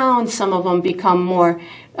more round, some of them become more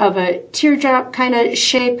of a teardrop kind of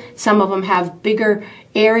shape, some of them have bigger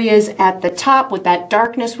areas at the top with that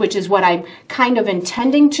darkness, which is what I'm kind of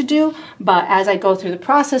intending to do. But as I go through the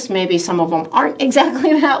process, maybe some of them aren't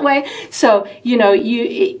exactly that way. So, you know,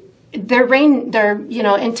 they're you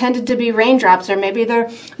know, intended to be raindrops, or maybe they're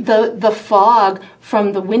the fog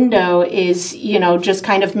from the window is, you know, just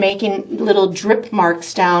kind of making little drip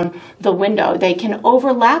marks down the window. They can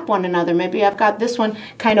overlap one another. Maybe I've got this one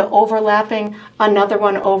kind of overlapping another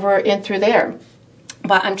one over in through there.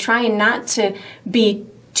 But I'm trying not to be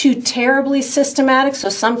too terribly systematic. So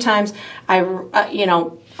sometimes you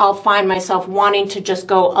know, I'll find myself wanting to just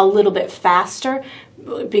go a little bit faster,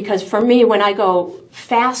 because for me, when I go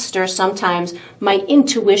faster, sometimes my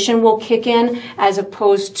intuition will kick in as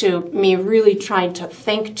opposed to me really trying to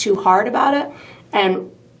think too hard about it.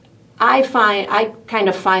 And I kind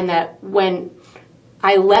of find that when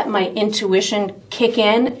I let my intuition kick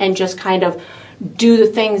in and just kind of do the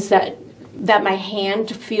things that my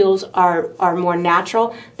hand feels are more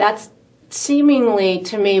natural, that's seemingly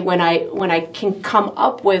to me when I can come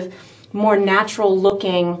up with more natural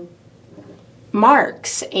looking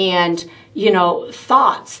marks and, you know,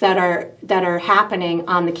 thoughts that are happening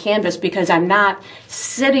on the canvas, because I'm not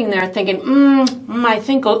sitting there thinking, I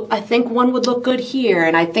think one would look good here,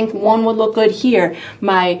 and I think one would look good here.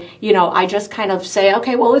 You know, I just kind of say,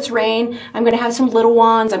 okay, well, it's rain. I'm going to have some little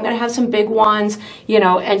ones. I'm going to have some big ones, you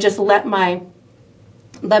know, and just let my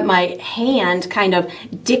hand kind of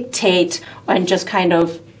dictate and just kind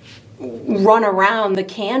of run around the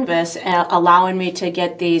canvas, allowing me to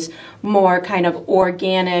get these more kind of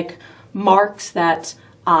organic marks that,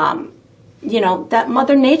 you know, that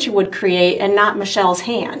Mother Nature would create and not Michelle's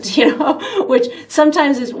hand, you know, which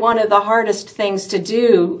sometimes is one of the hardest things to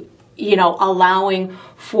do, you know, allowing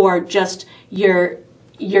for just your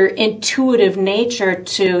intuitive nature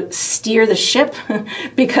to steer the ship,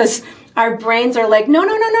 because our brains are like, no,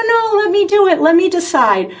 let me do it, let me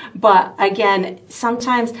decide. But again,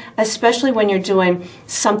 sometimes, especially when you're doing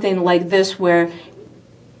something like this where,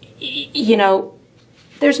 you know,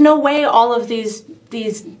 there's no way all of these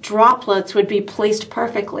droplets would be placed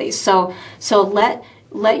perfectly. So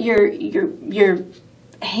let your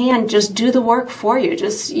hand just do the work for you.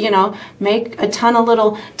 Just, you know, make a ton of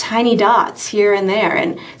little tiny dots here and there.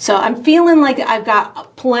 And so I'm feeling like I've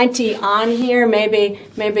got plenty on here, maybe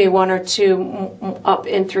one or two up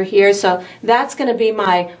in through here. So that's going to be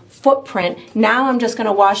my footprint. Now I'm just going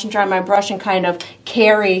to wash and dry my brush and kind of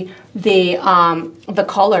carry the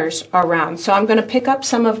colors around. So I'm going to pick up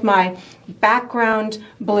some of my background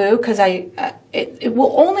blue, because it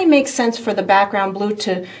will only make sense for the background blue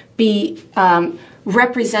to be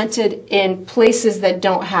represented in places that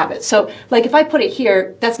don't have it. So like if I put it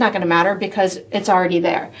here, that's not going to matter because it's already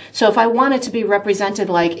there. So if I want it to be represented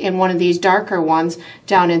like in one of these darker ones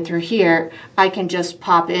down in through here, I can just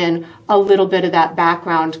pop in a little bit of that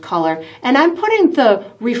background color. And I'm putting the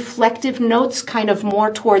reflective notes kind of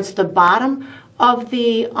more towards the bottom of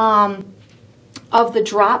the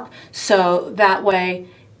drop, so that way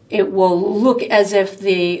it will look as if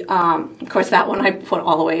of course that one I put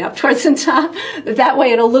all the way up towards the top. That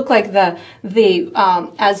way it'll look like as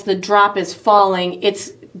the drop is falling,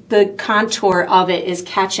 the contour of it is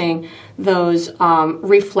catching those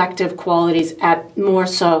reflective qualities more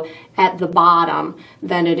so at the bottom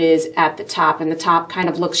than it is at the top. And the top kind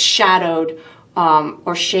of looks shadowed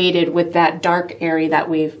or shaded with that dark area that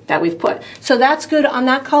we've put. So that's good on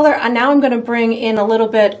that color. And now I'm going to bring in a little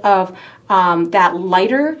bit of that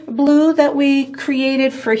lighter blue that we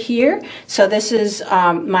created for here. So this is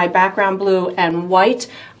my background blue and white,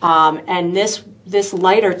 and this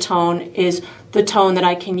lighter tone is the tone that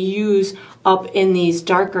I can use up in these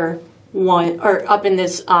darker one, or up in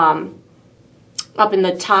this up in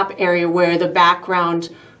the top area where the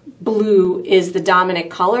background blue is the dominant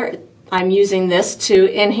color. I'm using this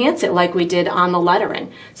to enhance it like we did on the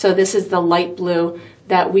lettering. So this is the light blue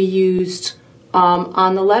that we used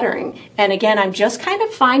on the lettering. And again, I'm just kind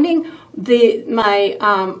of finding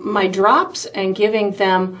my drops and giving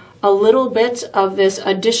them a little bit of this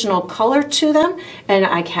additional color to them. And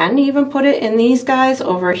I can even put it in these guys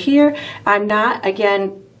over here. I'm not,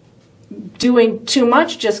 again, doing too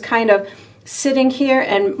much, just kind of sitting here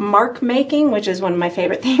and mark making, which is one of my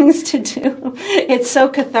favorite things to do. It's so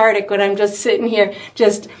cathartic when I'm just sitting here,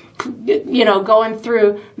 just, you know, going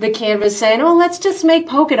through the canvas saying, oh, let's just make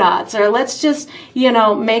polka dots, or let's just, you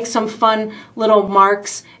know, make some fun little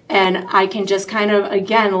marks. And I can just kind of,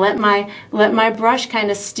 again, let my brush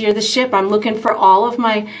kind of steer the ship. I'm looking for all of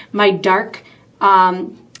my dark,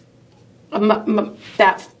 path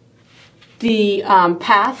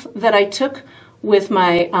that I took with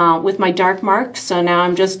my dark marks. So now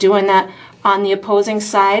I'm just doing that on the opposing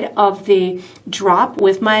side of the drop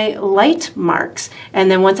with my light marks. And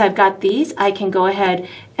then once I've got these, I can go ahead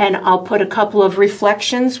and I'll put a couple of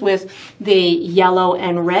reflections with the yellow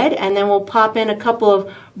and red, and then we'll pop in a couple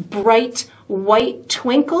of bright white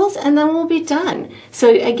twinkles, and then we'll be done. So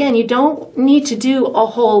again, you don't need to do a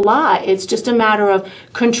whole lot. It's just a matter of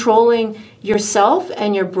controlling yourself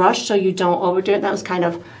and your brush so you don't overdo it. That was kind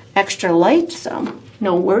of extra light, so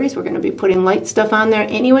no worries. We're going to be putting light stuff on there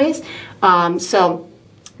anyways. So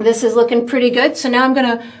this is looking pretty good. So now I'm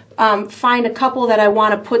going to find a couple that I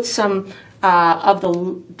want to put some of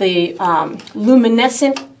the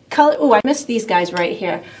luminescent color. Oh, I missed these guys right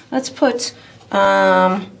here. Let's put,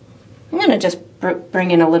 I'm going to just bring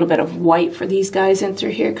in a little bit of white for these guys in through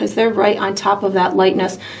here because they're right on top of that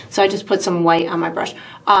lightness. So I just put some white on my brush.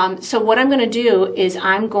 So what I'm going to do is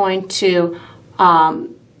I'm going to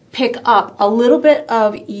pick up a little bit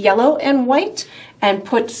of yellow and white and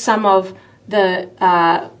put some of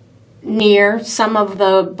the near some of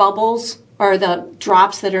the bubbles or the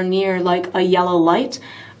drops that are near like a yellow light.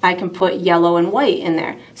 I can put yellow and white in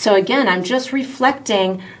there. So again, I'm just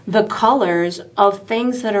reflecting the colors of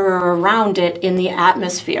things that are around it in the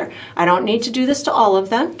atmosphere. I don't need to do this to all of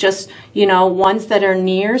them, just, you know, ones that are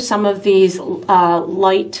near some of these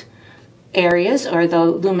light areas or the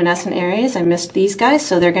luminescent areas. I missed these guys,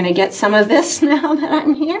 so they're going to get some of this now that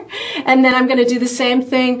I'm here. And then I'm going to do the same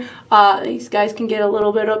thing. These guys can get a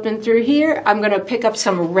little bit up and through here. I'm going to pick up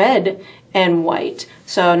some red and white.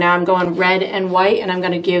 So now I'm going red and white, and I'm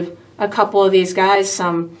going to give a couple of these guys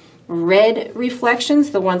some red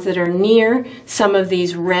reflections, the ones that are near some of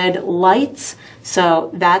these red lights.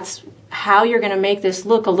 So that's how you're going to make this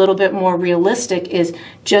look a little bit more realistic, is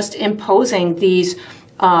just imposing these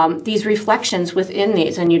reflections within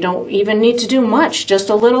these, and you don't even need to do much, just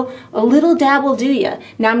a little dab will do ya.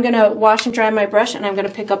 Now I'm going to wash and dry my brush, and I'm going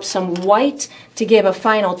to pick up some white to give a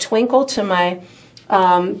final twinkle to my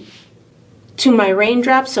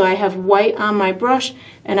raindrops. So I have white on my brush,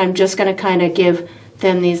 and I'm just going to kind of give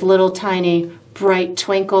them these little tiny bright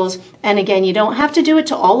twinkles. And again, you don't have to do it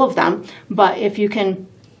to all of them, but if you can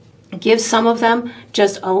give some of them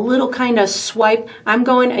just a little kind of swipe. I'm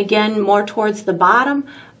going again more towards the bottom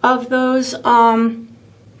of those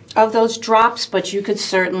drops, but you could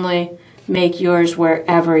certainly make yours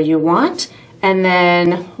wherever you want. And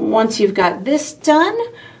then once you've got this done,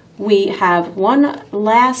 we have one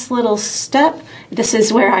last little step. This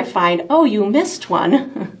is where I find, oh, you missed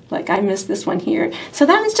one. Like I missed this one here. So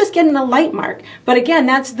that was just getting a light mark. But again,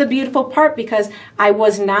 that's the beautiful part, because I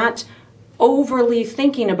was not overly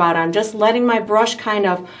thinking about it. I'm just letting my brush kind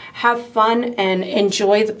of have fun and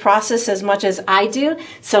enjoy the process as much as I do.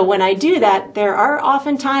 So when I do that, there are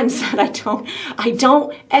often times that I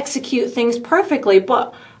don't execute things perfectly,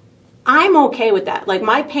 but I'm okay with that. Like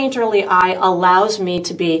my painterly eye allows me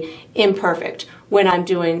to be imperfect when I'm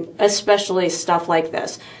doing especially stuff like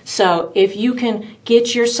this. So if you can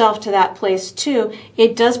get yourself to that place too,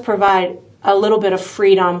 it does provide a little bit of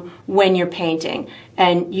freedom when you're painting,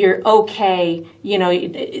 and you're okay, you know,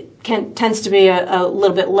 it tends to be a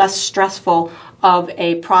little bit less stressful of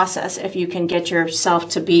a process if you can get yourself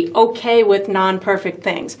to be okay with non-perfect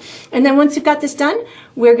things. And then once you've got this done,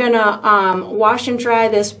 we're gonna wash and dry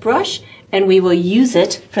this brush, and we will use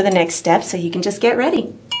it for the next step, so you can just get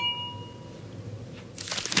ready.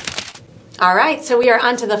 All right, so we are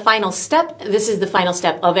on to the final step. This is the final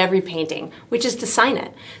step of every painting, which is to sign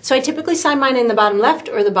it. So I typically sign mine in the bottom left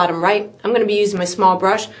or the bottom right. I'm going to be using my small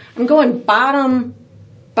brush. I'm going bottom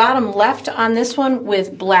left on this one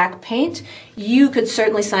with black paint. You could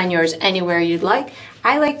certainly sign yours anywhere you'd like.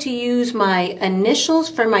 I like to use my initials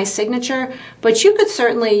for my signature, but you could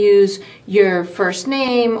certainly use your first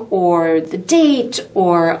name or the date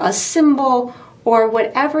or a symbol or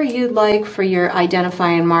whatever you'd like for your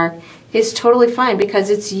identify and mark is totally fine, because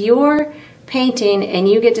it's your painting and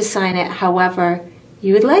you get to sign it however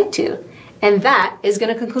you would like to. And that is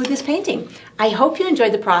going to conclude this painting. I hope you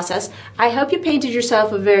enjoyed the process. I hope you painted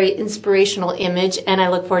yourself a very inspirational image, and I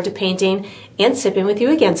look forward to painting and sipping with you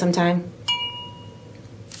again sometime.